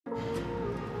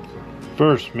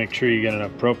First, make sure you get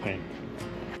enough propane.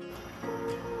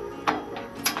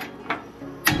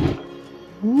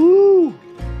 Woo!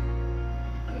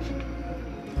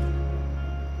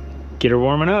 Get her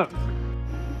warming up.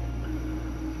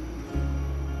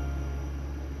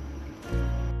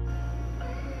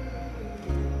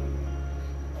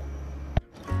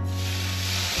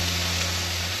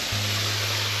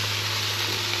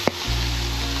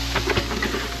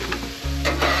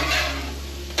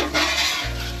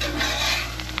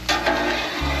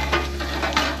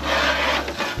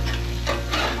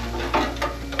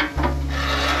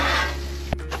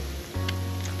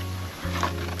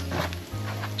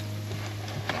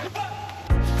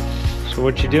 So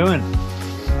what you doing?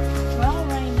 Well,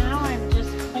 right now I'm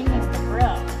just cleaning the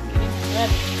grill, getting it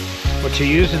ready. What you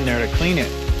using there to clean it?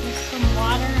 Just some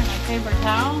water and a paper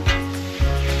towel.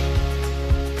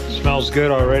 Smells good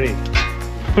already.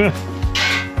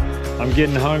 I'm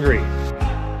getting hungry.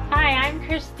 Hi, I'm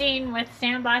Christine with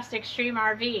Sandblast Extreme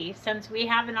RV. Since we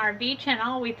have an RV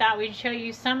channel, we thought we'd show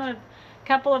you a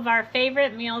couple of our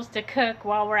favorite meals to cook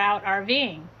while we're out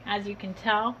RVing. As you can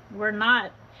tell, we're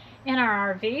not in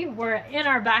our RV, we're in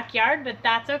our backyard, but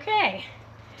that's okay.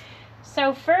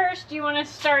 So first, you want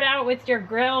to start out with your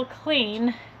grill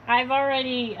clean. I've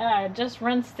already just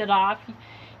rinsed it off.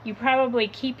 You probably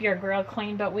keep your grill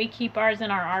clean, but we keep ours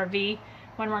in our RV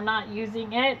when we're not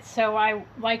using it. So I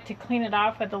like to clean it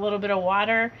off with a little bit of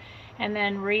water and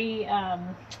then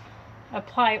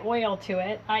apply oil to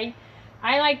it. I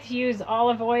like to use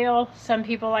olive oil. Some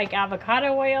people like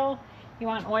avocado oil. You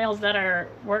want oils that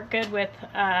work good with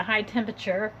high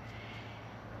temperature.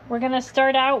 We're gonna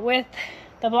start out with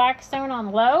the Blackstone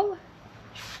on low.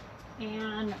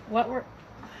 And what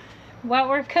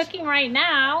we're cooking right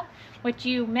now, which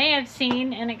you may have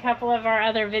seen in a couple of our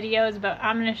other videos, but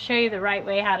I'm gonna show you the right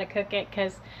way how to cook it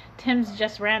because Tim's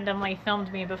just randomly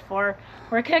filmed me before.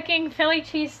 We're cooking Philly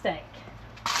cheesesteak.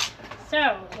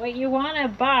 So what you wanna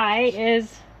buy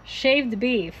is shaved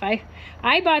beef.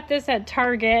 I bought this at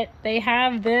Target. They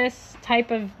have this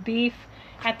type of beef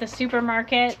at the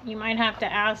supermarket. You might have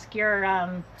to ask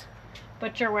your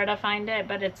butcher where to find it,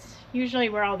 but it's usually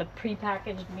where all the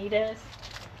prepackaged meat is.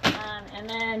 And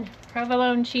then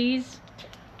provolone cheese.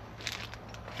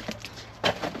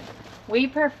 We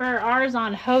prefer ours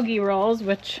on Hoagie Rolls,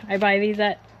 which I buy these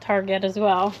at Target as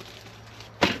well.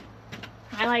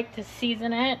 I like to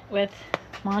season it with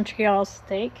Montreal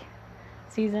steak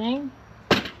seasoning.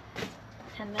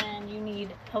 And then you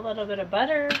need a little bit of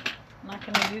butter. I'm not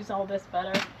going to use all this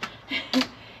butter.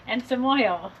 And some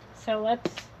oil. So let's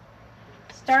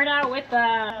start out with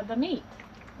the meat.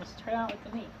 We'll start out with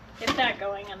the meat. Get that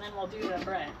going and then we'll do the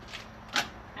bread. I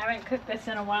haven't cooked this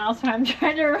in a while, so I'm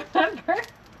trying to remember.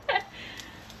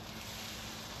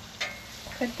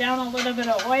 Put down a little bit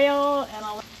of oil and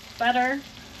a little butter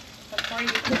before you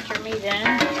put your meat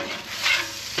in.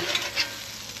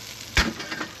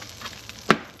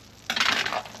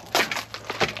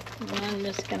 And I'm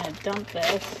just going to dump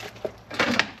this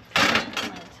on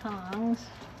my tongs.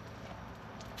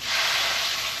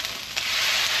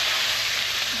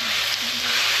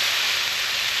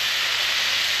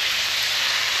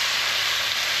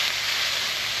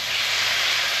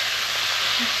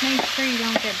 Just make sure you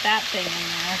don't get that thing in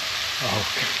there.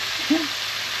 Okay.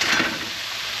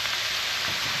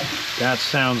 That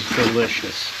sounds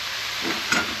delicious.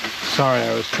 Sorry,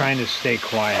 I was trying to stay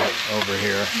quiet over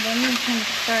here. Then you can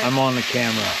start I'm on the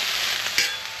camera.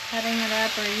 cutting it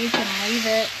up, or you can leave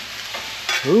it.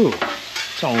 Ooh,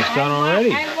 it's almost done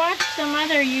already. I watched some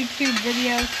other YouTube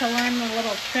videos to learn the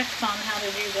little tricks on how to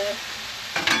do this.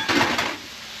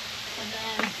 And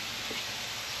then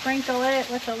sprinkle it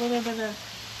with a little bit of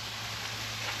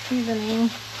seasoning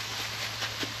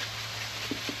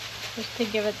just to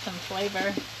give it some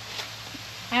flavor.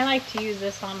 I like to use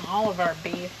this on all of our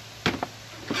beef.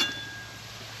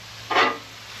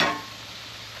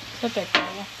 Typically,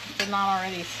 if it's not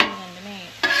already seasoned meat.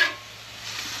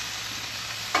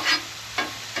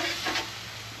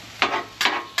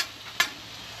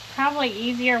 Probably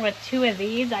easier with two of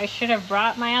these. I should have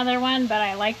brought my other one, but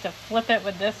I like to flip it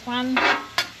with this one. So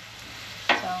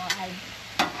I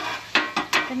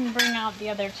didn't bring out the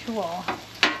other tool.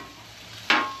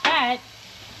 But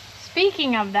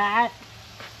speaking of that,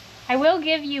 I will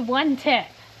give you one tip.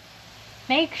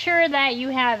 Make sure that you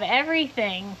have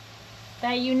everything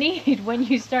that you need when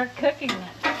you start cooking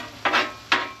this.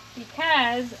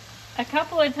 Because a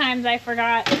couple of times I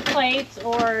forgot plates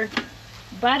or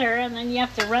butter, and then you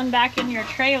have to run back in your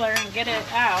trailer and get it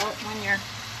out when you're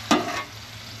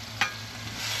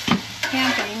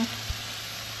camping.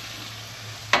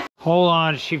 Hold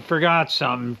on, she forgot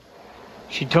something.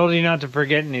 She told you not to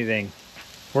forget anything.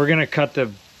 We're gonna cut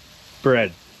the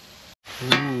bread.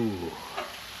 Ooh.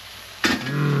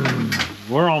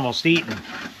 We're almost eating.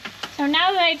 So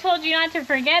now that I told you not to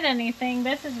forget anything,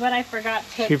 this is what I forgot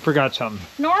to... She forgot something.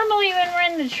 Normally when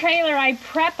we're in the trailer, I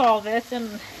prep all this,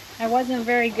 and I wasn't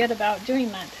very good about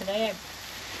doing that today.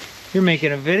 You're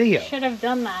making a video. Should have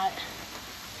done that.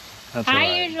 That's all right.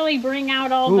 I usually bring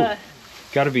out all the...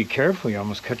 Gotta be careful, you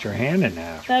almost cut your hand in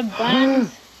half. The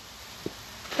buns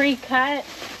pre-cut.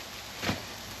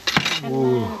 And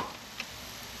then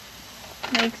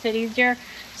makes it easier.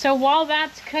 So while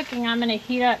that's cooking, I'm gonna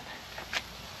heat up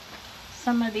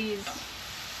some of these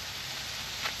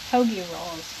hoagie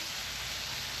rolls.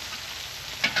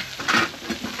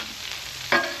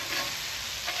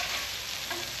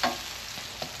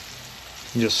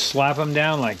 You just slap them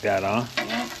down like that, huh?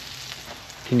 Yep.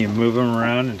 Can you move them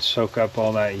around and soak up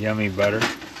all that yummy butter?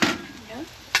 Yep.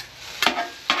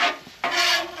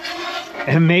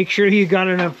 And make sure you got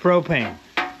enough propane.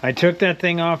 I took that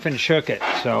thing off and shook it,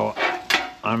 so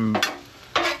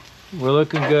we're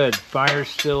looking good. Fire's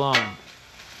still on.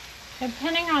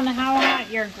 Depending on how hot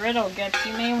your griddle gets,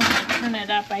 you may want to turn it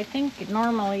up. I think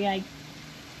normally I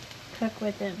cook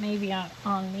with it maybe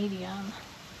on medium.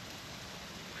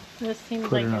 This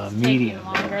seems like it's taking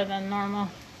longer than normal.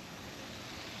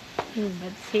 Ooh,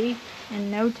 but see,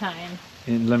 in no time.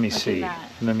 And let me see.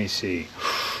 Let me see.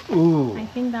 Ooh. I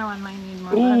think that one might need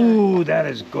more butter. Ooh, that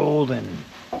is golden.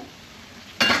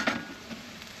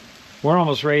 We're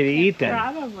almost ready to eat then.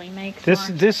 Probably makes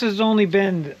this has only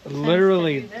been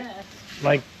literally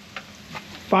like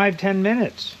 5-10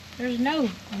 minutes. There's no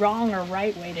wrong or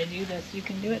right way to do this. You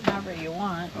can do it however you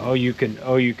want. Oh, you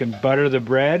can butter the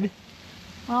bread?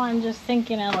 Well, I'm just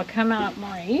thinking it'll come out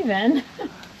more even.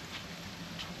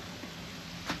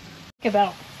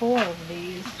 About 4 of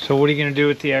these. So what are you going to do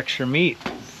with the extra meat?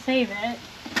 Save it.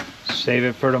 Save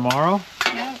it for tomorrow?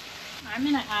 Yep. I'm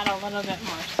going to add a little bit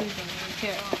more seasoning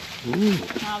too. Ooh.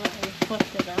 Now that we've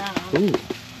flipped it around. Ooh.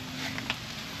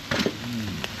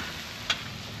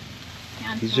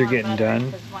 These are getting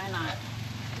done. Why not?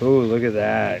 Oh, look at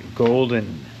that.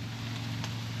 Golden.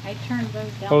 I turned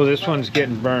those down. Oh, this one's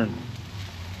getting burned.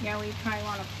 Yeah, we probably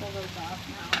want to pull those off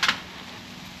now.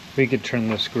 We could turn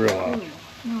this grill off. Ooh.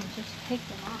 No, just take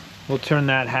them off. We'll turn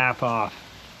that half off.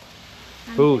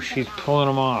 Ooh, she's pulling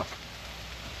them off.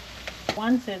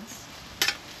 Once it's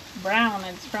brown,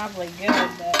 it's probably good,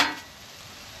 but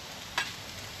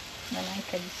then I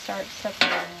could start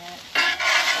separating it.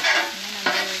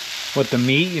 What, the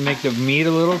meat? You make the meat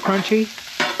a little crunchy?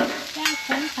 Yeah,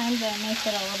 sometimes I make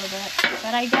it a little bit.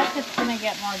 But I guess it's going to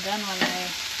get more done when I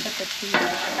put the cheese at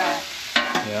the back.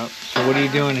 Yep. So what are you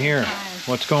doing here?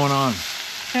 What's going on?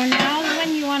 So now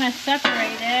when you want to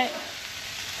separate it.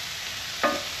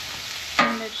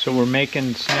 So we're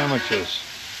making sandwiches.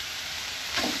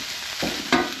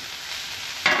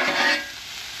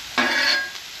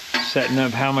 Setting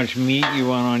up how much meat you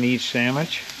want on each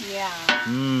sandwich? Yeah.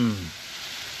 Mmm.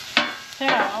 So,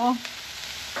 and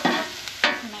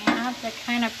I have to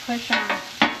kind of push them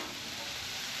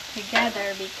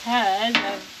together because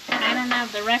I don't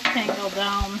have the rectangle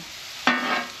dome.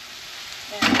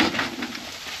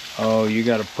 Oh, you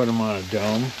got to put them on a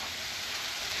dome?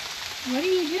 What are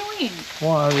you doing?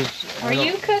 Well, are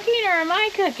you cooking or am I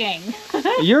cooking?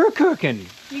 You're cooking.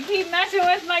 You keep messing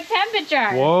with my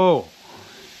temperature. Whoa.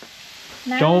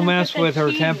 Now don't mess with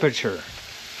her temperature.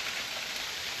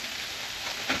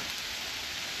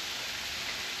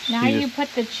 Now you put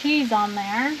the cheese on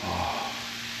there. Oh.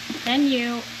 Then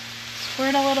you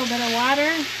squirt a little bit of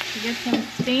water to get some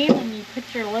steam and you put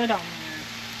your lid on there.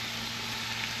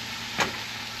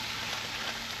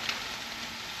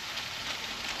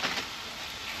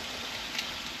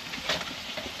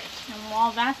 And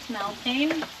while that's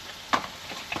melting,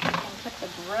 I'll put the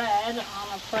bread on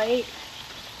a plate.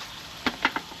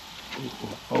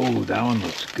 Oh, that one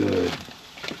looks good.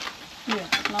 Yeah,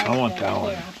 I want that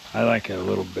one. I like it a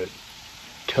little bit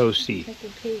toasty. Take a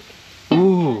peek.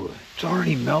 Ooh, it's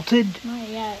already melted? Not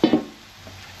yet.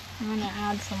 I'm going to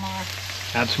add some more.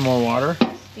 Add some more water?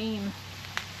 Steam.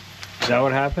 Is that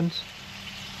what happens?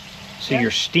 So Yep.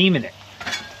 You're steaming it.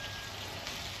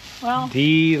 Well,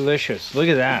 delicious. Look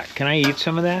at that. Can I eat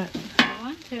some of that? I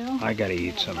want to. I gotta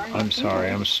eat some. I'm sorry.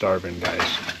 I'm starving, guys.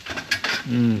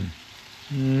 Mmm.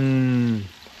 Mmm.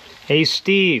 Hey,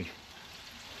 Steve.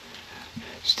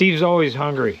 Steve's always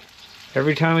hungry.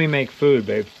 Every time we make food,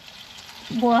 babe.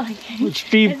 Well,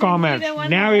 Steve comments.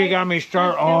 Now you got me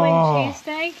started. Oh,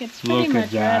 cheesesteak. It's pretty look much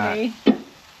at that. ready.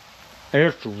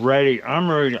 It's ready. I'm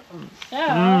ready. So,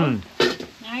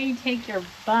 now you take your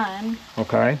bun.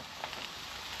 Okay.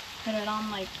 Put it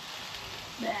on like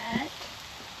that.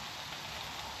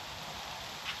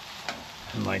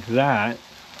 And like that.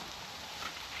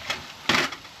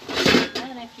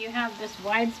 And if you have this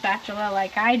wide spatula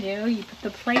like I do, you put the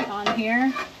plate on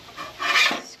here,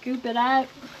 scoop it up.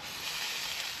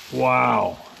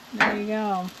 Wow. There you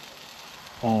go.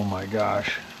 Oh my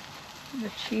gosh. The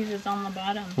cheese is on the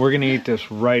bottom. We're gonna eat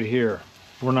this right here.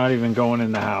 We're not even going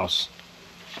in the house.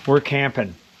 We're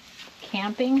camping.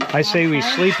 Camping? I say we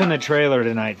outside? sleep in the trailer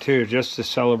tonight too, just to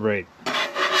celebrate.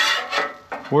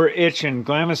 We're itching.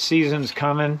 Glamis season's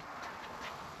coming.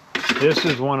 This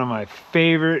is one of my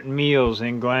favorite meals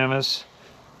in Glamis.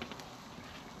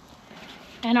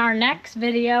 In our next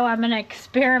video, I'm gonna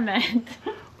experiment.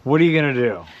 What are you gonna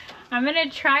do? I'm gonna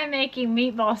try making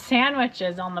meatball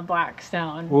sandwiches on the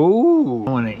Blackstone. Ooh, I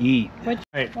wanna eat.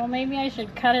 Right. Well, maybe I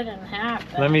should cut it in half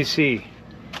then. Let me see.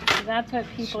 That's what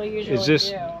people usually this-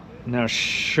 do Now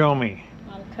show me.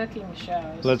 on cooking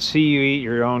shows. Let's see you eat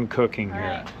your own cooking All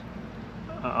here. right.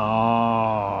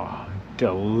 Oh,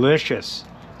 delicious.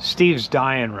 Steve's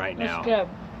dying right now. It's good.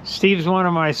 Steve's one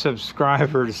of my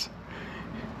subscribers.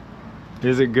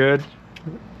 Is it good?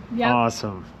 Yep.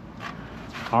 Awesome.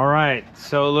 All right,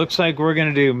 so it looks like we're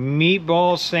gonna do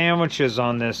meatball sandwiches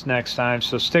on this next time.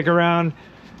 So stick around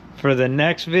for the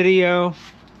next video.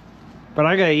 But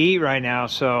I gotta eat right now,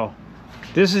 so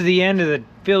this is the end of the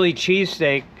Philly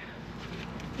cheesesteak.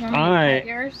 You want me to All right. cut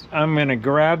yours? I'm gonna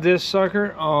grab this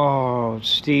sucker. Oh,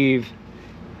 Steve.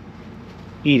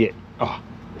 Eat it. Oh.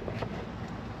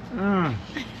 Mmm.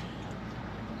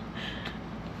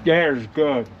 Yeah, it's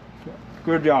good.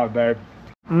 Good job, babe.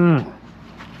 Mmm.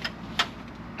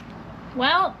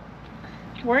 Well,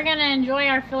 we're gonna enjoy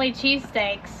our Philly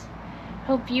cheesesteaks.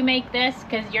 Hope you make this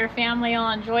because your family will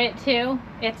enjoy it too.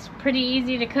 It's pretty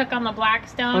easy to cook on the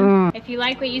Blackstone. If you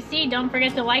like what you see, don't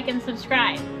forget to like and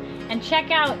subscribe. And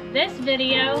check out this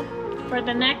video for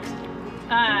the next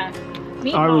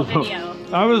meatball video.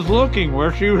 I was looking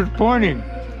where she was pointing.